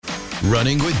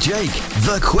Running with Jake,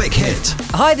 the quick hit.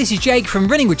 Hi, this is Jake from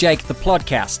Running with Jake, the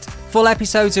podcast. Full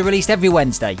episodes are released every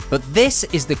Wednesday, but this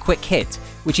is the quick hit,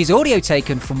 which is audio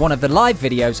taken from one of the live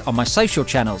videos on my social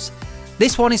channels.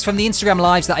 This one is from the Instagram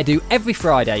lives that I do every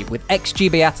Friday with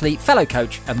ex-GB athlete, fellow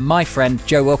coach, and my friend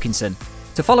Joe Wilkinson.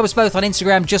 To follow us both on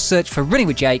Instagram, just search for Running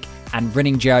with Jake and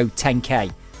Running Joe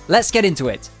 10K. Let's get into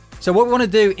it. So what we want to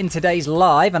do in today's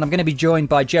live, and I'm going to be joined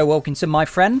by Joe Wilkinson, my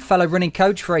friend, fellow running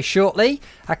coach, very shortly.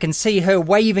 I can see her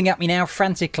waving at me now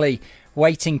frantically,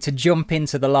 waiting to jump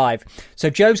into the live. So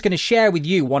Joe's going to share with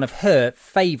you one of her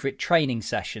favourite training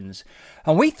sessions.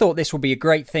 And we thought this would be a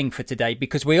great thing for today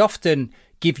because we often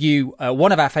give you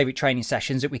one of our favourite training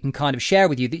sessions that we can kind of share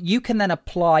with you that you can then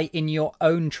apply in your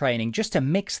own training just to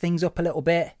mix things up a little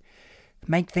bit,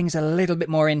 make things a little bit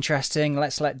more interesting.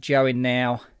 Let's let Joe in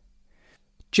now.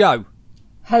 Joe.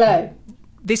 Hello.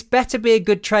 This better be a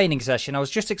good training session. I was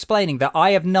just explaining that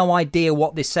I have no idea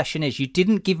what this session is. You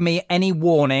didn't give me any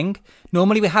warning.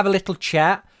 Normally we have a little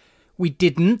chat. We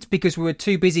didn't because we were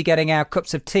too busy getting our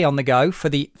cups of tea on the go for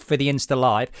the Insta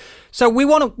Live. So we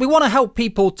want to help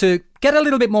people to get a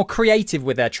little bit more creative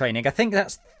with their training. I think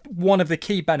that's one of the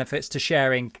key benefits to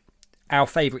sharing our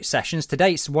favourite sessions.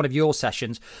 Today it's one of your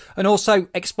sessions, and also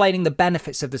explaining the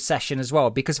benefits of the session as well,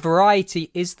 because variety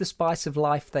is the spice of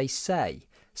life, they say.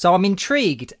 So I'm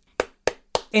intrigued.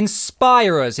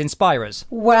 Inspire us.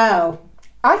 Wow.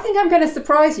 I think I'm going to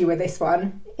surprise you with this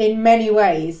one in many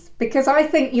ways, because I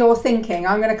think you're thinking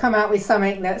I'm going to come out with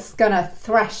something that's going to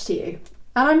thrash you,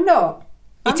 and I'm not.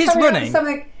 It is running.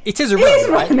 It is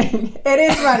running. It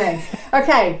is running.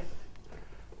 Okay.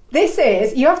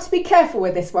 You have to be careful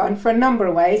with this one for a number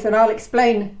of ways, and I'll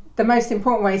explain the most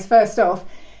important ways first off.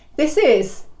 This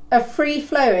is a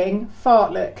free-flowing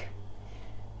fartlek.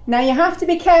 Now, you have to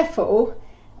be careful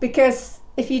because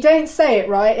if you don't say it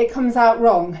right, it comes out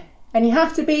wrong. And you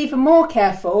have to be even more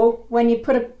careful when you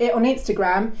put it on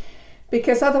Instagram,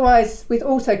 because otherwise, with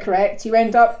autocorrect, you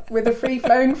end up with a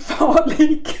free-flowing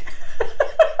fartlek.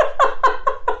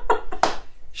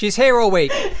 She's here all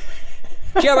week.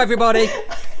 Joe, everybody.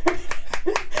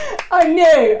 I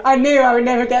knew I would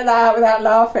never get that out without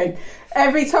laughing.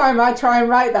 Every time I try and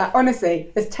write that,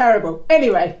 honestly, it's terrible.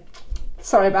 Anyway,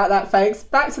 sorry about that, folks.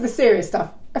 Back to the serious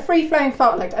stuff. A free-flowing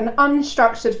fartlek, an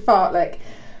unstructured fartlek.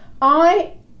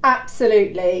 I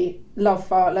absolutely love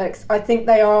fartleks. I think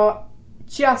they are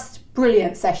just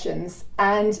brilliant sessions,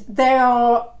 and there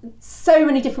are so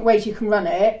many different ways you can run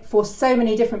it for so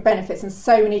many different benefits and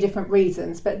so many different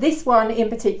reasons. But this one in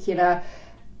particular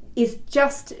is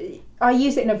just, I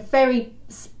use it in a very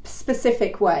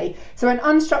specific way. So an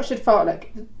unstructured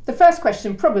fartlek. The first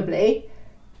question probably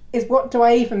is, what do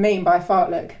I even mean by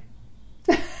fartlek?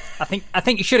 I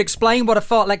think you should explain what a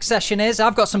fartlek session is.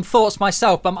 I've got some thoughts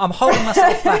myself, but I'm holding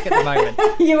myself back at the moment.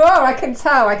 You are, I can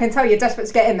tell you're desperate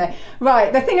to get in there.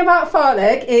 Right, the thing about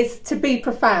fartlek is to be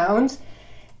profound.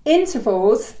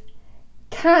 Intervals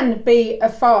can be a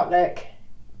fartlek,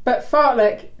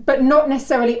 but not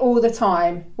necessarily all the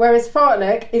time, whereas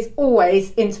fartlek is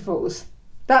always intervals.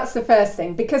 That's the first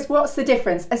thing, because what's the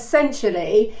difference?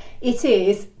 Essentially, it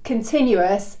is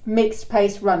continuous mixed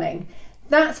pace running.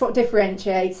 That's what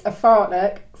differentiates a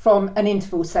fartlek from an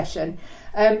interval session.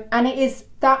 And it is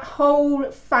that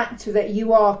whole factor that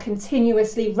you are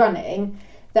continuously running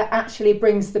that actually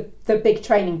brings the big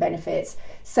training benefits.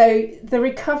 So the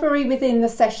recovery within the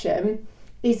session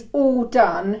is all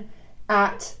done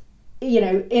at, in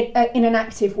an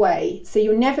active way. So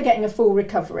you're never getting a full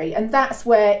recovery. And that's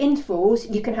where intervals,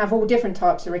 you can have all different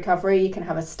types of recovery. You can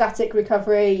have a static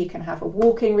recovery, you can have a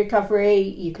walking recovery,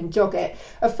 you can jog it.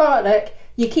 A fartlek,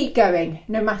 you keep going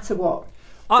no matter what.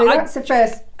 So that's the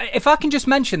first. If I can just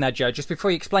mention that, Joe, just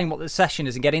before you explain what the session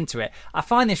is and get into it, I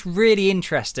find this really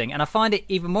interesting, and I find it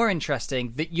even more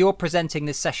interesting that you're presenting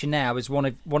this session now as one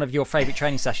of your favourite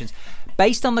training sessions,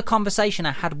 based on the conversation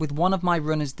I had with one of my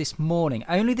runners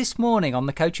only this morning on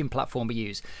the coaching platform we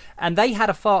use, and they had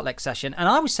a fartlek session, and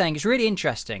I was saying it's really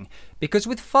interesting because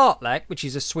with fartlek, which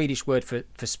is a Swedish word for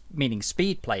meaning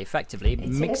speed play, effectively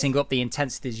mixing up the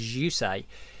intensities, as you say,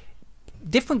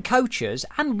 different coaches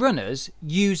and runners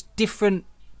use different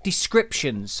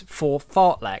descriptions for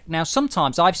fartlek. Now,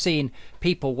 sometimes I've seen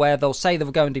people where they'll say they'll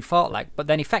go and do fartlek, but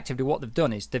then effectively what they've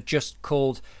done is they've just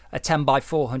called a 10 by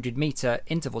 400 meter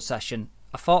interval session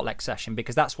a fartlek session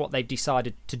because that's what they've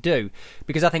decided to do.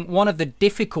 Because I think one of the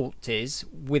difficulties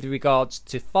with regards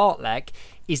to fartlek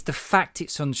is the fact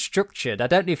it's unstructured. I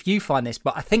don't know if you find this,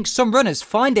 but I think some runners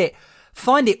find it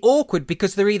find it awkward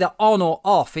because they're either on or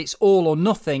off. It's all or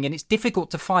nothing, and it's difficult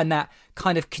to find that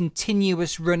kind of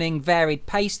continuous running varied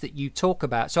pace that you talk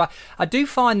about. So I do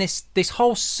find this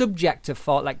whole subject of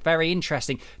fartlek very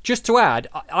interesting. Just to add,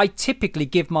 I typically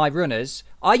give my runners,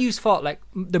 I use fartlek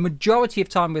the majority of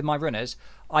time with my runners.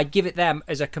 I give it them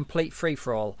as a complete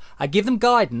free-for-all. I give them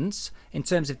guidance in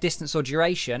terms of distance or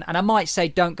duration, and I might say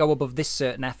don't go above this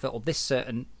certain effort or this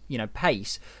certain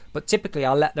pace, but typically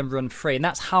I'll let them run free, and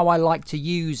that's how I like to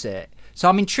use it. So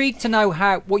I'm intrigued to know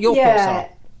what your thoughts are.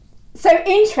 So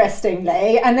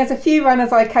interestingly, and there's a few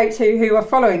runners I coach who are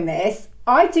following this,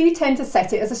 I do tend to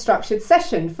set it as a structured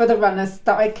session for the runners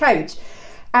that I coach.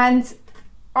 And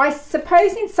I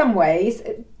suppose in some ways,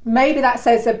 maybe that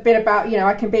says a bit about,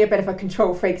 I can be a bit of a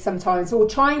control freak sometimes, or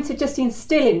trying to just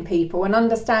instill in people an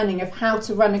understanding of how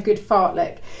to run a good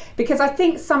fartlek. Because I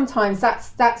think sometimes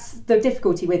that's the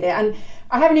difficulty with it. And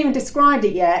I haven't even described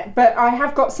it yet, but I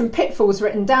have got some pitfalls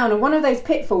written down. And one of those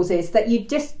pitfalls is that you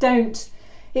just don't,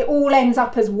 it all ends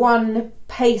up as one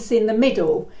pace in the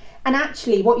middle. And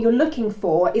actually what you're looking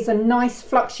for is a nice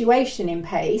fluctuation in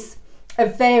pace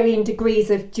of varying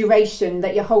degrees of duration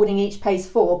that you're holding each pace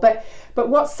for. But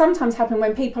what sometimes happens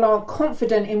when people aren't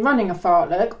confident in running a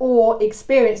fartlek or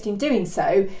experienced in doing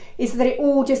so is that it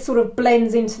all just sort of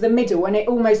blends into the middle and it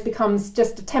almost becomes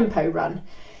just a tempo run.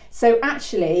 So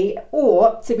actually,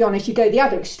 or to be honest, you go the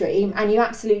other extreme and you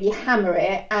absolutely hammer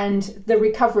it and the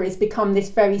recoveries become this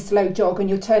very slow jog and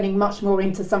you're turning much more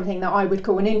into something that I would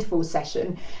call an interval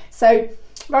session. So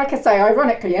like I say,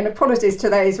 ironically, and apologies to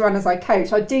those runners I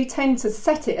coach, I do tend to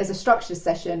set it as a structured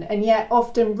session and yet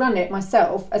often run it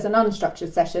myself as an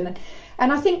unstructured session.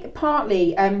 And I think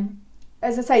partly,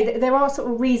 as I say, there are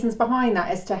sort of reasons behind that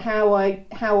as to how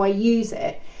I use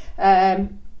it.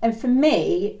 And for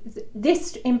me,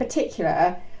 this in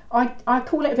particular, I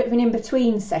call it a bit of an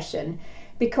in-between session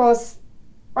because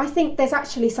I think there's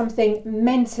actually something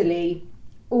mentally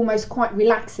almost quite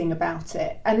relaxing about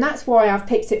it, and that's why I've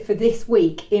picked it for this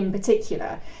week in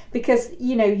particular, because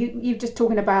you're just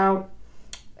talking about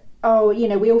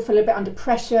we all feel a bit under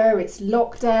pressure, it's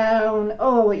lockdown,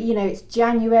 it's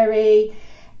January,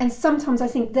 and sometimes I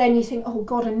think then you think, oh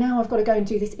god, and now I've got to go and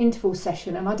do this interval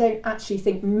session, and I don't actually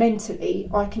think mentally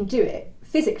I can do it.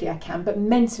 Physically I can, but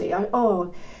mentally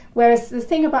whereas the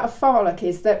thing about a fartlek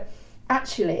is that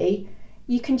actually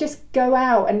you can just go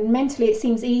out and mentally it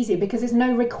seems easy because there's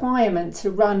no requirement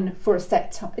to run for a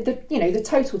set time. The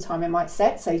total time it might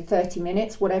set, so 30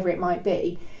 minutes, whatever it might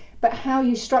be. But how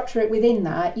you structure it within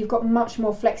that, you've got much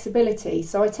more flexibility.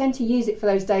 So I tend to use it for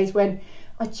those days when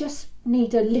I just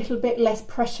need a little bit less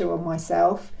pressure on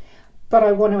myself, but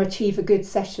I want to achieve a good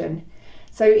session.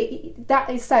 So that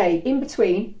is, in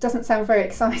between, doesn't sound very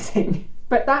exciting,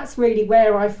 but that's really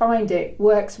where I find it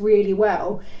works really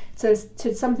well to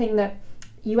something that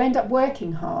you end up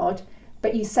working hard,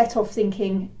 but you set off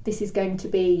thinking this is going to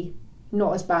be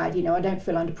not as bad, I don't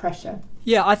feel under pressure.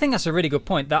 Yeah, I think that's a really good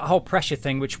point. That whole pressure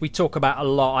thing, which we talk about a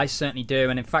lot, I certainly do.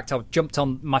 And in fact, I jumped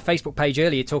on my Facebook page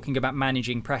earlier talking about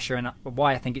managing pressure and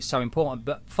why I think it's so important.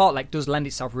 But fartlek does lend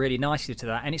itself really nicely to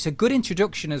that. And it's a good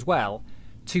introduction as well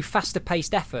to faster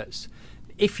paced efforts.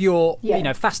 If you're,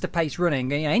 faster paced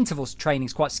running, intervals training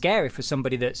is quite scary for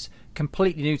somebody that's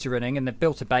completely new to running and they've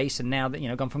built a base and now that,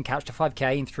 gone from couch to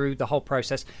 5K and through the whole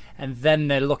process, and then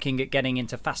they're looking at getting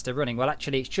into faster running. Well,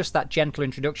 actually, it's just that gentle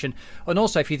introduction. And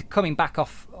also, if you're coming back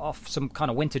off some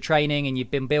kind of winter training and you've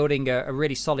been building a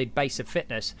really solid base of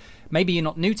fitness, maybe you're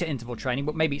not new to interval training,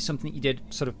 but maybe it's something that you did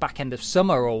sort of back end of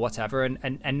summer or whatever,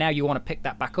 and now you want to pick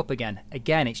that back up again.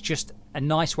 Again, it's just a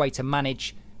nice way to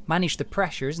manage the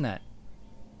pressure, isn't it?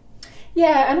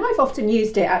 Yeah, and I've often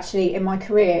used it actually in my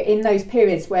career in those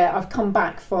periods where I've come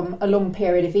back from a long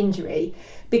period of injury,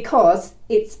 because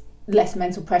it's less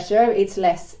mental pressure, it's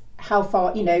less how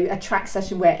far, a track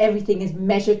session where everything is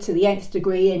measured to the nth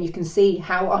degree and you can see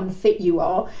how unfit you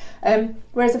are.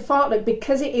 Whereas a fartlek,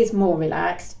 because it is more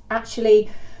relaxed, actually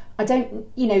I don't,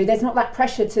 there's not that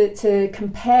pressure to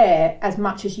compare as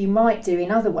much as you might do in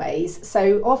other ways.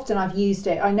 So often I've used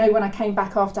it. I know when I came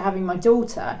back after having my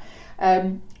daughter,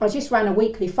 I just ran a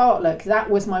weekly fartlek. That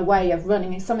was my way of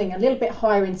running something a little bit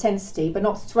higher intensity, but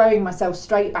not throwing myself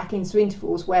straight back into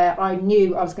intervals where I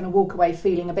knew I was going to walk away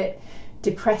feeling a bit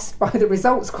depressed by the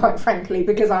results, quite frankly,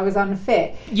 because I was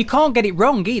unfit. You can't get it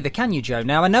wrong either, can you, Jo?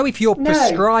 Now, I know if you're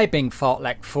prescribing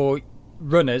fartlek for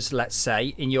runners, let's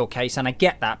say, in your case, and I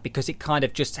get that because it kind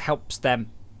of just helps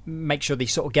them make sure they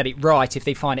sort of get it right if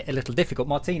they find it a little difficult.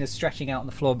 Martina's stretching out on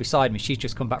the floor beside me. She's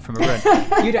just come back from a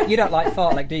run. You don't like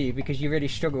fartlek, do you? Because you really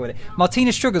struggle with it.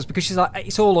 Martina struggles because she's like,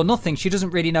 it's all or nothing. She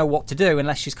doesn't really know what to do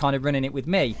unless she's kind of running it with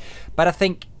me. But I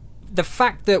think the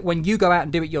fact that when you go out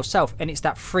and do it yourself and it's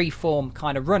that free form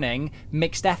kind of running,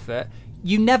 mixed effort,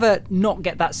 you never not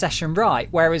get that session right.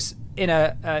 Whereas in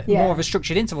a more of a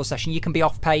structured interval session, you can be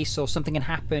off pace or something can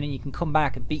happen and you can come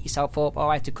back and beat yourself up. Oh,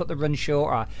 I had to cut the run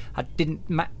short, or I didn't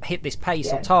hit this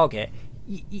pace or target.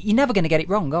 You're never going to get it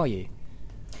wrong, are you?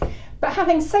 But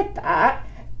having said that,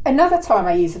 another time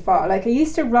I used a fartlek, I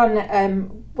used to run,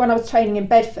 when I was training in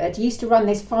Bedford, I used to run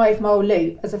this 5-mile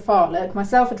loop as a fartlek.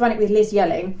 Myself, I'd run it with Liz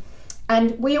Yelling.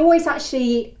 And we always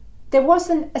actually, there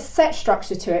wasn't a set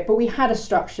structure to it, but we had a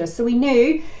structure. So we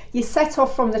knew you set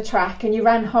off from the track and you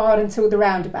ran hard until the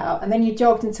roundabout, and then you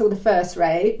jogged until the first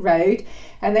road,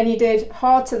 and then you did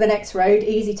hard to the next road,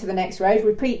 easy to the next road,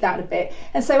 repeat that a bit.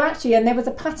 And so actually, and there was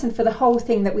a pattern for the whole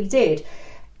thing that we did.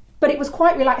 But it was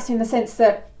quite relaxing in the sense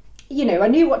that, you know, I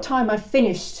knew what time I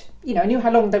finished, you know, I knew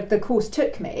how long the course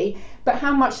took me, but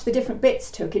how much the different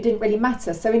bits took, it didn't really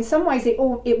matter. So in some ways it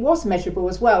was measurable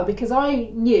as well, because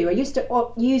I knew I used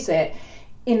to use it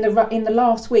in the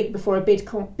last week before a big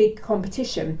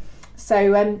competition.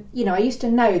 So you know, I used to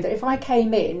know that if I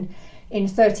came in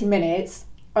 30 minutes,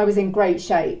 I was in great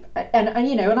shape, and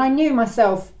you know, and I knew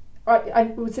myself.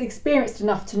 I was experienced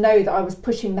enough to know that I was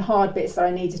pushing the hard bits that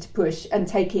I needed to push and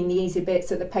taking the easy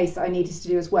bits at the pace that I needed to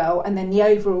do as well, and then the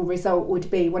overall result would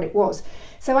be what it was.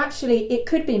 So actually it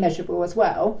could be measurable as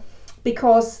well,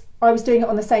 because I was doing it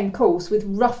on the same course with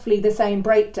roughly the same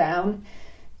breakdown,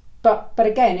 but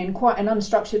again in quite an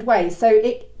unstructured way. So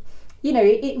it, you know,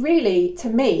 it really, to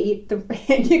me,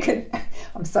 you can,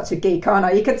 I'm such a geek, aren't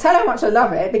I? You can tell how much I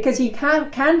love it, because you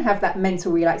can have that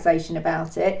mental relaxation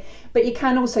about it, but you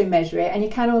can also measure it, and you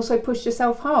can also push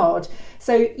yourself hard.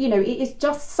 So, you know, it is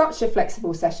just such a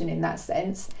flexible session in that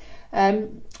sense,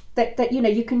 that you know,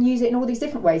 you can use it in all these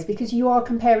different ways, because you are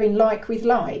comparing like with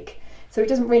like. So it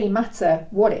doesn't really matter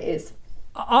what it is.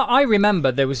 I remember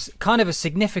there was kind of a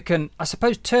significant, I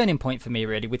suppose, turning point for me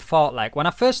really with fartlek. When I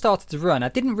first started to run, I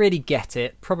didn't really get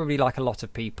it, probably like a lot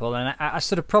of people, and I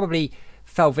sort of probably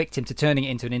fell victim to turning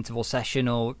it into an interval session,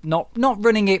 or not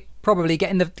running it, probably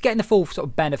getting the full sort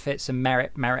of benefits and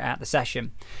merit out the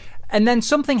session. And then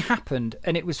something happened,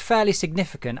 and it was fairly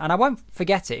significant, and I won't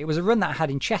forget it. It was a run that I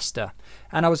had in Chester,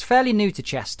 and I was fairly new to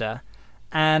Chester,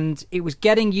 and it was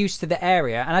getting used to the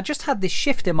area, and I just had this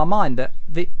shift in my mind that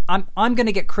I'm going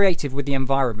to get creative with the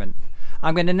environment.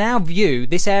 I'm going to now view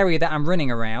this area that I'm running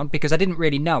around, because I didn't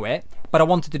really know it, but I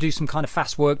wanted to do some kind of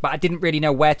fast work, but I didn't really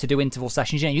know where to do interval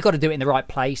sessions. You know, you've got to do it in the right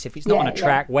place. If it's not on a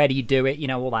track, where do you do it? You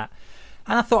know, all that.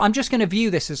 And I thought, I'm just going to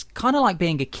view this as kind of like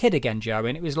being a kid again, Joe.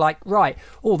 And it was like, right,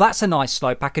 oh, that's a nice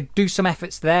slope. I could do some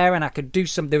efforts there, and I could do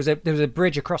some, there was a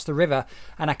bridge across the river,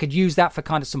 and I could use that for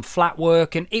kind of some flat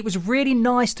work. And it was really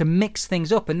nice to mix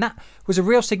things up. And that was a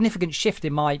real significant shift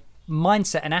in my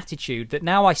mindset and attitude, that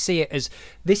now I see it as,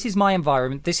 this is my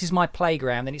environment, this is my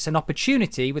playground, and it's an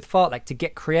opportunity with fartlek to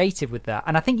get creative with that.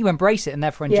 And I think you embrace it and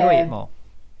therefore enjoy it more.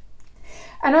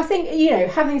 And I think, you know,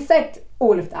 having said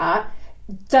all of that,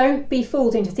 don't be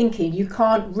fooled into thinking you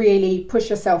can't really push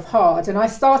yourself hard. And I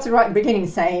started right at the beginning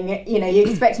saying, you know, you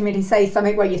expected me to say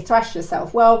something where you thrash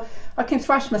yourself. Well, I can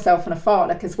thrash myself on a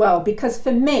fartlek as well, because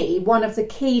for me, one of the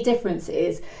key differences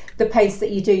is the pace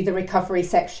that you do the recovery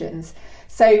sections.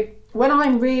 So when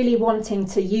I'm really wanting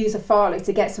to use a fartlek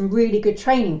to get some really good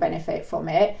training benefit from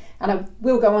it, and I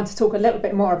will go on to talk a little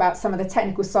bit more about some of the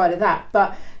technical side of that,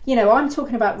 but, you know, I'm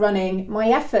talking about running my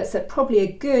efforts at probably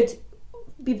a good,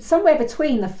 somewhere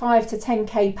between the 5 to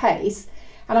 10k pace,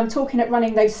 and I'm talking at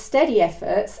running those steady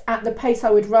efforts at the pace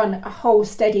I would run a whole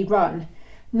steady run,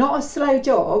 not a slow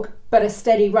jog, but a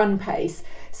steady run pace.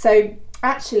 So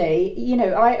actually, you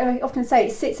know, I often say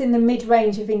it sits in the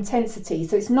mid-range of intensity,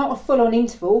 so it's not a full-on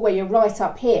interval where you're right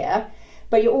up here,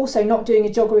 but you're also not doing a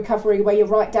jog recovery where you're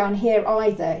right down here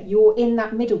either. You're in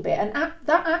that middle bit, and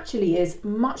that actually is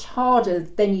much harder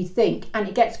than you think, and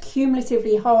it gets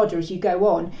cumulatively harder as you go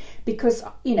on, because,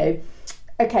 you know,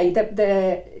 okay,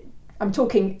 I'm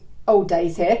talking old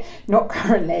days here, not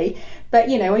currently, but,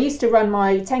 you know, I used to run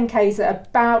my 10Ks at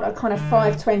about a kind of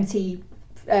 520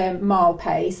 mile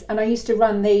pace, and I used to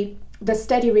run the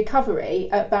steady recovery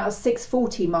at about a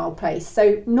 640 mile pace,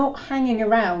 so not hanging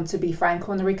around, to be frank,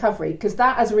 on the recovery, because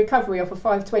that as a recovery off a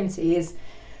 520 is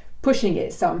pushing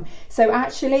it some. So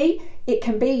actually it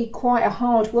can be quite a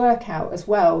hard workout as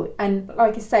well, and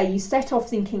like I say, you set off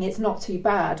thinking it's not too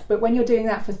bad, but when you're doing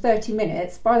that for 30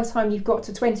 minutes, by the time you've got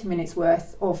to 20 minutes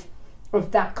worth of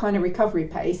that kind of recovery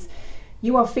pace,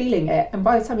 you are feeling it, and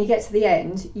by the time you get to the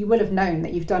end, you will have known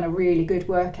that you've done a really good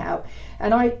workout.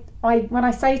 And I when I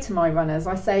say to my runners,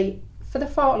 I say, for the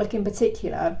fartlek in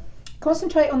particular,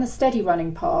 concentrate on the steady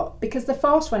running part, because the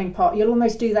fast running part, you'll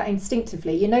almost do that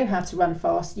instinctively. You know how to run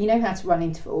fast, you know how to run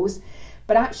intervals,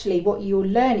 but actually what you're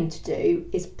learning to do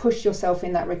is push yourself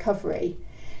in that recovery.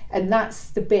 And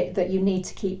that's the bit that you need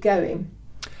to keep going,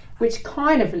 which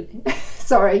kind of,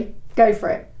 sorry, go for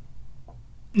it.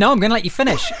 No, I'm going to let you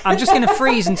finish. I'm just going to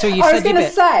freeze until you said your bit. I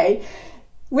was going to say,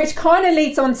 which kind of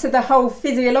leads on to the whole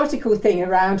physiological thing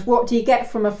around what do you get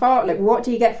from a fartlek? What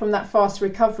do you get from that fast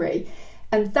recovery?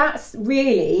 And that's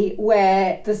really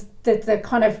where the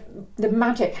kind of the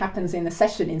magic happens in the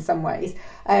session in some ways,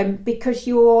 because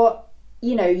you're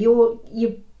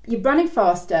running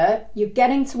faster, you're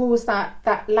getting towards that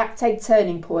lactate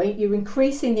turning point, you're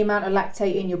increasing the amount of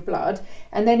lactate in your blood,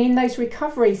 and then in those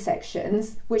recovery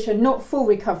sections, which are not full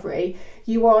recovery,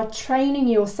 you are training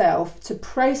yourself to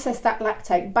process that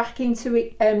lactate back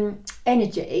into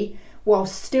energy while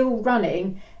still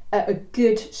running at a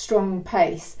good, strong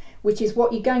pace, which is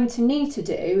what you're going to need to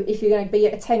do if you're going to be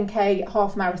at a 10k,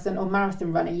 half marathon or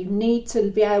marathon runner. You need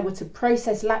to be able to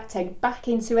process lactate back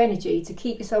into energy to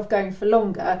keep yourself going for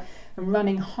longer and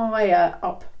running higher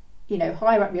up your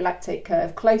lactate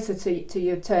curve, closer to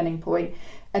your turning point,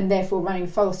 and therefore running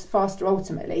faster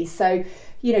ultimately. So,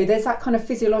 there's that kind of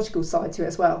physiological side to it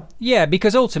as well. Yeah,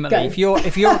 because ultimately, if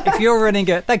you're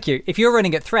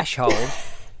running at threshold,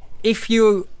 if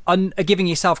you are giving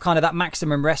yourself kind of that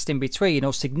maximum rest in between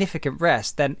or significant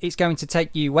rest, then it's going to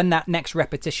take you, when that next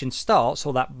repetition starts,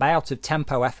 or that bout of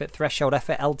tempo effort, threshold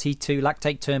effort, LT2,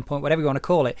 lactate turn point, whatever you want to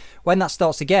call it, when that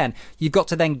starts again, you've got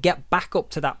to then get back up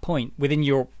to that point within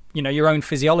your own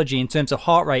physiology in terms of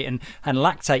heart rate and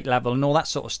lactate level and all that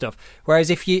sort of stuff. Whereas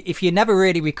if you're never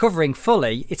really recovering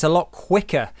fully, it's a lot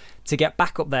quicker to get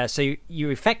back up there. So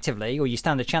you effectively, or you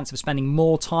stand a chance of spending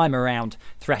more time around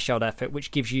threshold effort,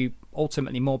 which gives you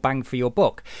ultimately more bang for your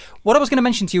buck. What I was going to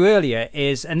mention to you earlier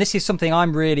is, and this is something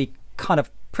I'm really kind of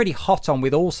pretty hot on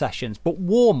with all sessions, but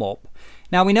warm up.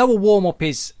 Now, we know a warm-up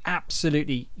is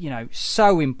absolutely,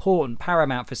 so important,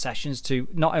 paramount for sessions to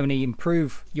not only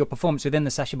improve your performance within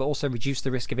the session, but also reduce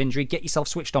the risk of injury, get yourself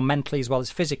switched on mentally as well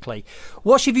as physically.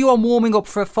 What's your view on warming up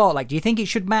for a fartlek? Do you think it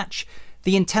should match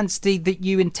the intensity that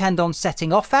you intend on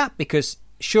setting off at? Because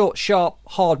short, sharp,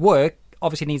 hard work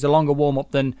obviously needs a longer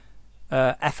warm-up than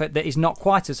effort that is not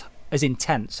quite as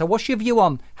intense. So what's your view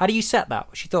on, how do you set that?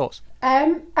 What's your thoughts?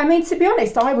 To be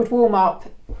honest, I would warm up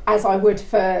as I would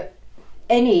for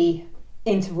any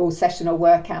interval session or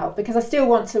workout, because I still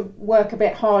want to work a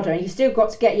bit harder, and you've still got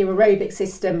to get your aerobic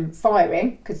system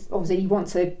firing, because obviously you want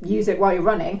to use it while you're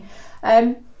running.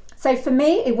 So for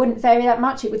me, it wouldn't vary that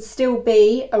much. It would still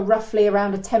be roughly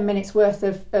around a 10 minutes worth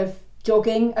of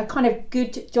jogging, a kind of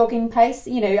good jogging pace.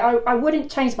 I wouldn't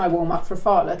change my warm-up for a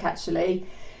fartlek actually.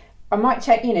 I might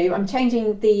check, I'm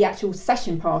changing the actual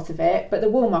session part of it, but the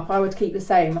warm-up I would keep the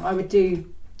same. I would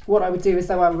do what I would do as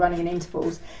though I were running in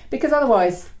intervals, because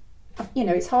otherwise,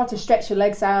 it's hard to stretch your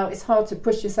legs out, it's hard to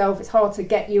push yourself, it's hard to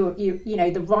get you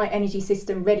the right energy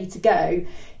system ready to go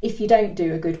if you don't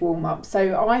do a good warm-up.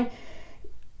 So I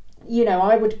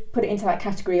would put it into that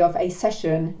category of a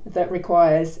session that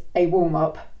requires a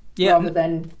warm-up rather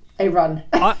than a run.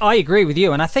 I agree with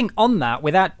you, and I think on that,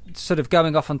 without sort of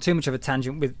going off on too much of a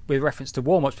tangent with reference to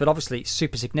warm-ups, but obviously it's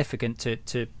super significant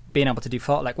to being able to do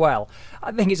fartlek well,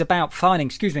 I think it's about finding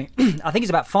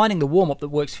the warm-up that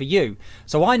works for you.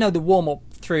 So I know the warm-up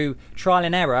through trial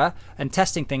and error and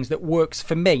testing things that works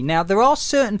for me. Now, there are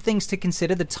certain things to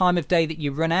consider, the time of day that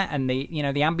you run at and the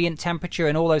ambient temperature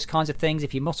and all those kinds of things,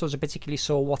 if your muscles are particularly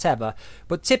sore, whatever.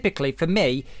 But typically for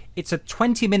me, it's a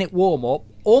 20-minute warm-up,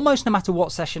 almost no matter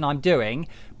what session I'm doing,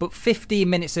 but 15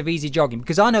 minutes of easy jogging,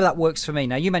 because I know that works for me.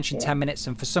 Now, you mentioned 10 minutes,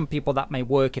 and for some people that may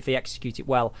work if they execute it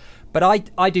well. But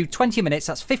I do 20 minutes,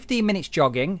 that's 15 minutes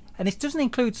jogging, and this doesn't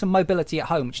include some mobility at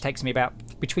home, which takes me about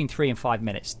between 3 and 5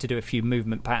 minutes to do a few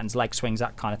movement patterns, leg swings,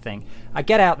 that kind of thing. I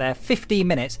get out there, 15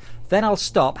 minutes, then I'll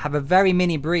stop, have a very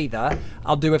mini breather,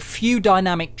 I'll do a few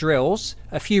dynamic drills,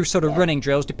 a few sort of running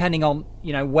drills, depending on,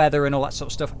 weather and all that sort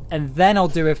of stuff, and then I'll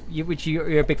do, which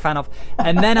you're a big fan of,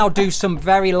 and then I'll do some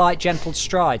very light, gentle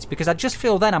strides, because I just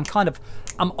feel then I'm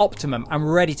optimum, I'm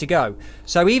ready to go.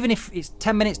 So even if it's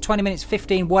 10 minutes, 20 minutes,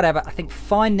 15, whatever, I think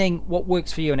finding what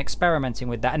works for you and experimenting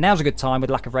with that, and now's a good time with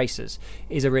lack of races,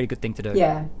 is a really good thing to do.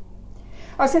 Yeah.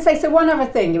 I was going to say, so one other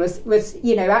thing was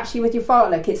actually with your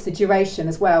fartlek, it's the duration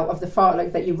as well of the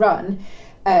fartlek that you run.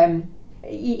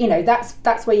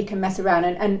 That's where you can mess around,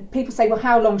 and people say, well,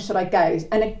 how long should I go?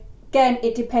 And again,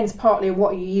 it depends partly on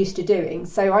what you're used to doing.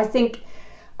 So I think,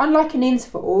 unlike in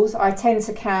intervals, I tend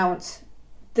to count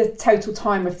the total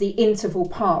time of the interval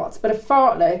part, but a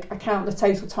fartlek, I count the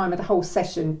total time of the whole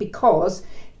session, because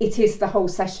it is the whole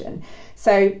session.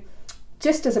 So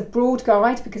just as a broad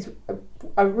guide, because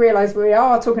I realise we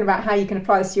are talking about how you can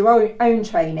apply this to your own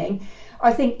training,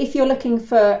 I think if you're looking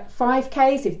for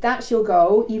 5Ks, if that's your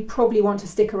goal, you probably want to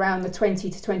stick around the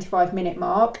 20 to 25 minute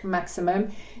mark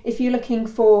maximum. If you're looking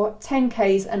for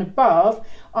 10Ks and above,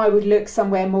 I would look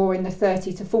somewhere more in the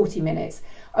 30 to 40 minutes.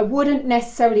 I wouldn't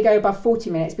necessarily go above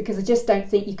 40 minutes because I just don't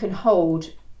think you can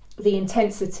hold the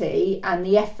intensity and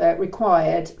the effort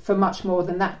required for much more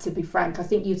than that, to be frank. I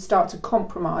think you'd start to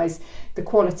compromise the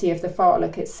quality of the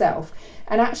fartlek itself.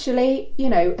 And actually, you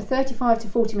know, a 35 to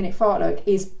 40 minute fartlek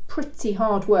is pretty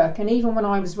hard work. And even when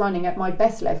I was running at my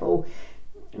best level,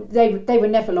 they were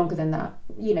never longer than that.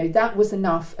 You know, that was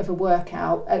enough of a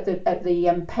workout at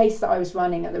the pace that I was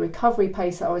running, at the recovery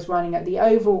pace that I was running, at the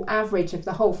overall average of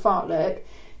the whole fartlek.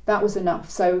 That was enough.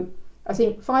 So I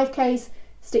think 5Ks,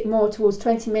 stick more towards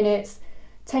 20 minutes,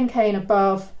 10K and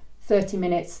above, 30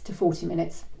 minutes to 40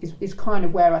 minutes is kind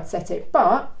of where I'd set it.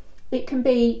 But it can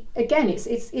be, again,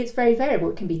 it's very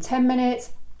variable. It can be 10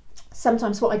 minutes.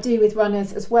 Sometimes what I do with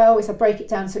runners as well is I break it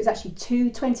down so it's actually 2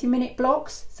 20-minute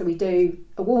blocks. So we do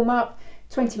a warm-up,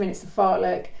 20 minutes of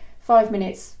fartlek, 5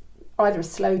 minutes either a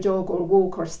slow jog or a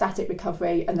walk or a static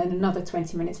recovery, and then another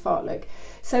 20 minutes fartlek.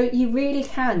 So you really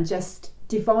can just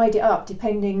divide it up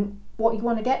depending what you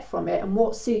want to get from it and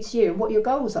what suits you and what your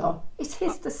goals are.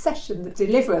 It's the session that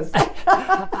delivers.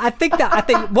 I think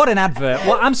what an advert.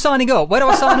 Well, I'm signing up. Where do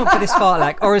I sign up for this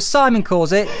fartlek? Or as Simon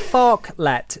calls it,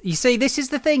 farklet. You see, this is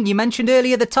the thing. You mentioned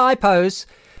earlier the typos.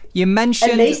 You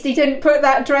mentioned... At least he didn't put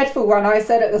that dreadful one I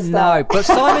said at the start. No, but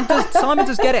Simon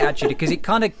does get it, actually, because it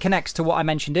kind of connects to what I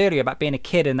mentioned earlier about being a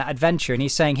kid and that adventure. And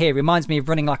he's saying here, it reminds me of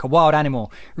running like a wild animal,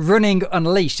 running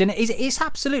unleashed. And it's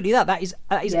absolutely that. That is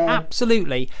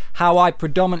absolutely how I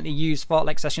predominantly use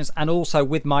fartlek sessions, and also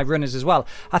with my runners as well.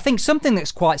 I think something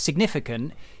that's quite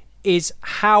significant is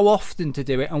how often to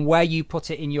do it and where you put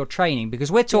it in your training,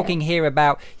 because we're talking here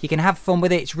about you can have fun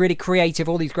with it, it's really creative,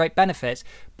 all these great benefits,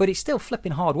 but it's still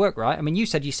flipping hard work, right? I mean, you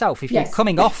said yourself, if you're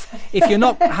coming off, if you're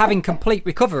not having complete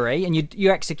recovery and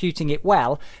you're executing it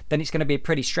well, then it's going to be a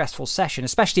pretty stressful session,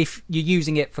 especially if you're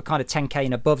using it for kind of 10K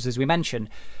and above, as we mentioned.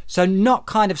 So not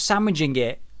kind of sandwiching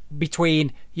it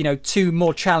between, you know, two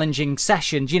more challenging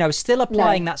sessions, you know, still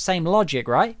applying that same logic,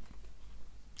 right?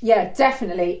 Yeah,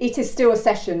 definitely. It is still a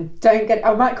session.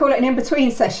 I might call it an in-between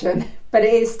session, but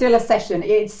it is still a session.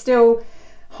 It's still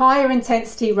higher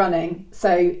intensity running,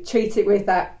 so treat it with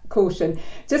that caution.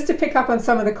 Just to pick up on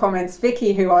some of the comments,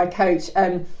 Vicky, who I coach,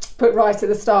 put right at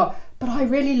the start, but I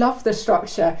really love the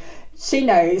structure. She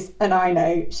knows, and I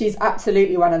know, she's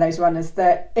absolutely one of those runners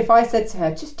that if I said to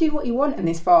her, just do what you want in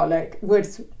this fartlek, would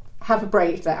have a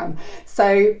breakdown.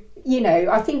 So, you know,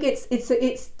 I think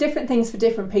it's different things for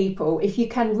different people. If you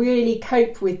can really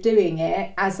cope with doing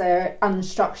it as a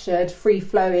unstructured,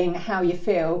 free-flowing, how you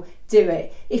feel, do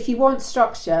it. If you want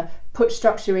structure, put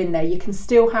structure in there. You can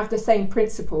still have the same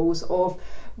principles of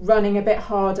running a bit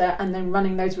harder and then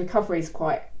running those recoveries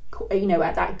quite, you know,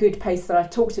 at that good pace that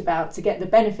I've talked about to get the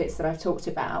benefits that I've talked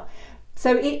about.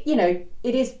 So it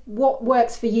is what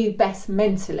works for you best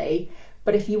mentally.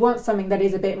 But if you want something that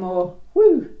is a bit more,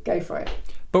 go for it.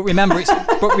 But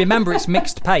remember, it's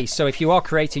mixed pace. So if you are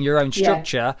creating your own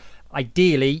structure,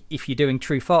 ideally, if you're doing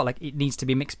true fartlek, it needs to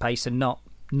be mixed pace and not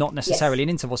necessarily an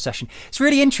interval session. It's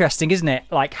really interesting, isn't it?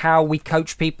 Like how we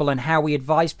coach people and how we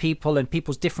advise people and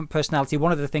people's different personality.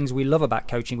 One of the things we love about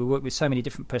coaching, we work with so many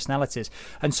different personalities,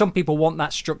 and some people want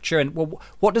that structure. And well,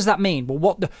 what does that mean?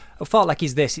 Well, a fartlek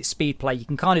is this? It's speed play. You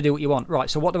can kind of do what you want, right?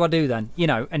 So what do I do then? You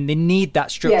know, and they need that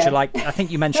structure. Yeah. Like I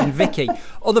think you mentioned Vicky.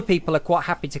 Other people are quite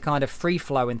happy to kind of free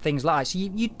flow and things like that. So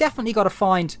you definitely got to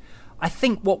find, I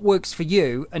think, what works for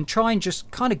you and try and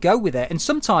just kind of go with it. And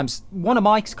sometimes one of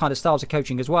my kind of styles of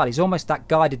coaching as well is almost that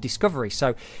guided discovery.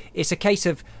 So it's a case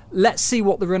of let's see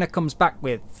what the runner comes back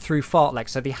with through fartlek.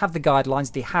 So they have the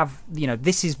guidelines, they have, you know,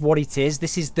 this is what it is.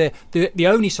 This is the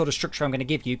only sort of structure I'm going to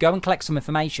give you. Go and collect some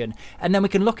information, and then we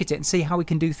can look at it and see how we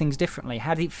can do things differently.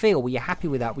 How did it feel? Were you happy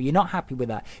with that? Were you not happy with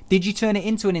that? Did you turn it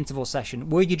into an interval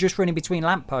session? Were you just running between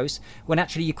lampposts when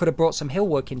actually you could have brought some hill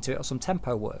work into it or some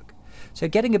tempo work? So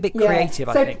getting a bit creative,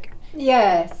 I think.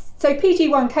 Yes. So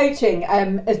PG1 coaching,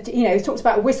 you know, talks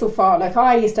about whistle fartlek.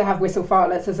 I used to have whistle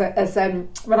fartleks as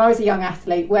when I was a young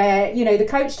athlete, where, you know, the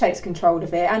coach takes control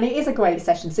of it, and it is a great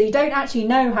session. So you don't actually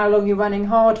know how long you're running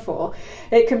hard for.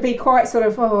 It can be quite sort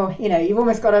of, you know, you've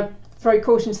almost got to throw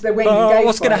caution to the wind and go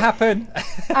what's going to happen?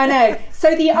 I know.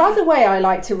 So the other way I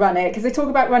like to run it, because they talk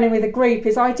about running with a group,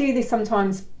 is I do this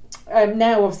sometimes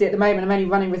now obviously at the moment I'm only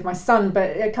running with my son,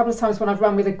 but a couple of times when I've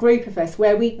run with a group of us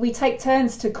where we take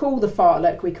turns to call the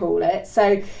fartlek, we call it.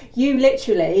 So you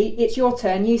literally, it's your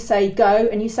turn, you say go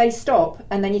and you say stop,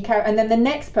 and then you carry, and then the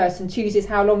next person chooses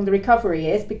how long the recovery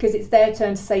is, because it's their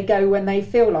turn to say go when they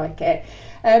feel like it.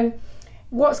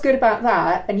 What's good about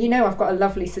that, and I've got a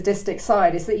lovely sadistic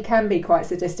side, is that you can be quite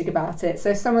sadistic about it.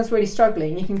 So if someone's really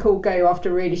struggling, you can call go after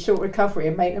a really short recovery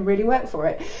and make them really work for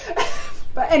it.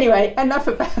 But anyway, enough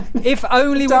about if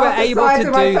only we were able to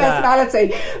do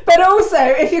that. But also,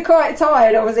 if you're quite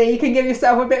tired, obviously, you can give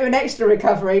yourself a bit of an extra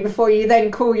recovery before you then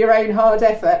call your own hard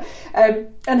effort,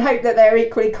 and hope that they're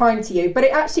equally kind to you. But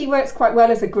it actually works quite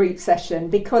well as a group session,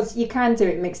 because you can do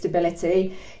it mixed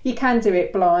ability, you can do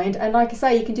it blind, and like I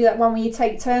say, you can do that one where you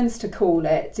take turns to call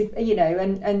it,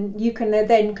 and you can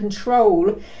then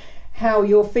control how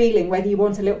you're feeling, whether you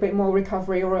want a little bit more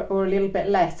recovery or a little bit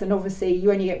less. And obviously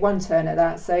you only get one turn at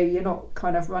that, so you're not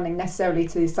kind of running necessarily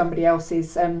to somebody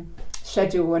else's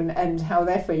schedule and how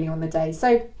they're feeling on the day.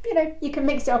 So you can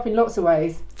mix it up in lots of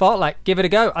ways. Fartlek, give it a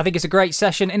go. I think it's a great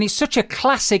session, and it's such a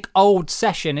classic old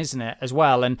session, isn't it, as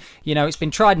well? And it's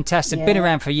been tried and tested, been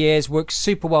around for years, works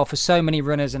super well for so many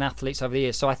runners and athletes over the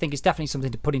years. So I think it's definitely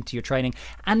something to put into your training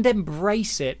and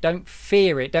embrace it. Don't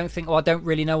fear it. Don't think, I don't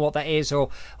really know what that is, or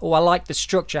I like the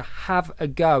structure. Have a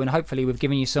go, and hopefully we've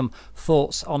given you some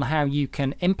thoughts on how you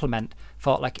can implement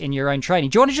fartlek in your own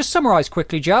training. Do you want to just summarise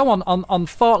quickly, Joe, on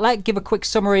fartlek? Give a quick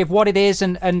summary of what it is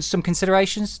and some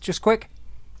considerations, just quick.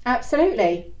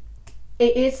 Absolutely.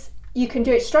 It is, you can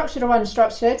do it structured or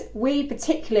unstructured. We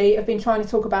particularly have been trying to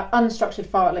talk about unstructured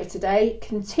fartlek today.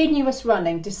 Continuous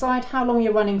running. Decide how long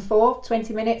you're running for.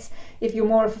 20 minutes if you're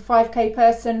more of a 5k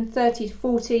person, 30 to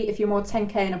 40 if you're more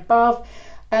 10k and above.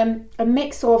 A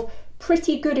mix of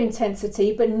pretty good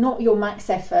intensity but not your max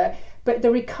effort. But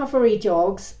the recovery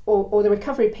jogs or the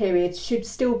recovery periods should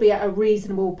still be at a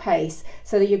reasonable pace,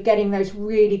 so that you're getting those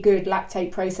really good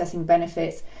lactate processing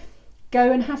benefits.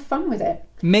 Go and have fun with it.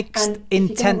 Mixed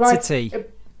intensity.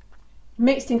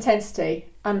 Mixed intensity.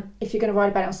 If you're going to write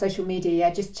about it on social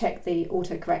media, just check the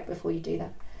autocorrect before you do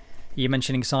that. You're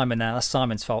mentioning Simon now. That's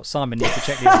Simon's fault. Simon needs to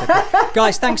check the autocorrect.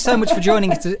 Guys, thanks so much for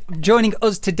joining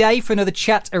us today for another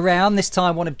chat around. This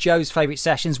time, one of Joe's favourite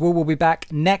sessions. We will be back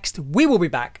next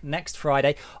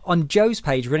Friday on Joe's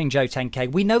page, Running Joe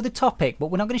 10K. We know the topic, but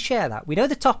we're not going to share that. We know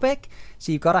the topic,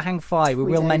 so you've got to hang fire. We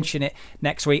will mention it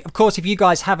next week. Of course, if you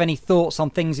guys have any thoughts on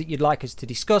things that you'd like us to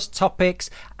discuss, topics,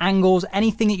 angles,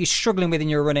 anything that you're struggling with in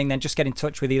your running, then just get in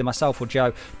touch with either myself or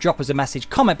Joe. Drop us a message,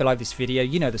 comment below this video.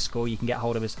 You know the score. You can get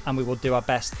hold of us, and we will do our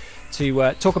best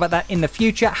to talk about that in the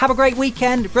future. Have a great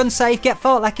weekend. Run safe. Get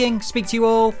fartleking. Speak to you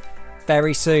all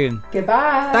very soon.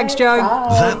 Goodbye. Thanks, Joe. Bye.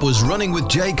 That was Running with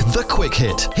Jake, the Quick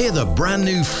Hit. Hear the brand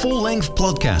new full-length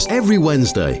podcast every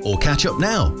Wednesday, or catch up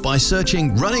now by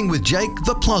searching Running with Jake,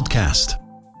 the podcast.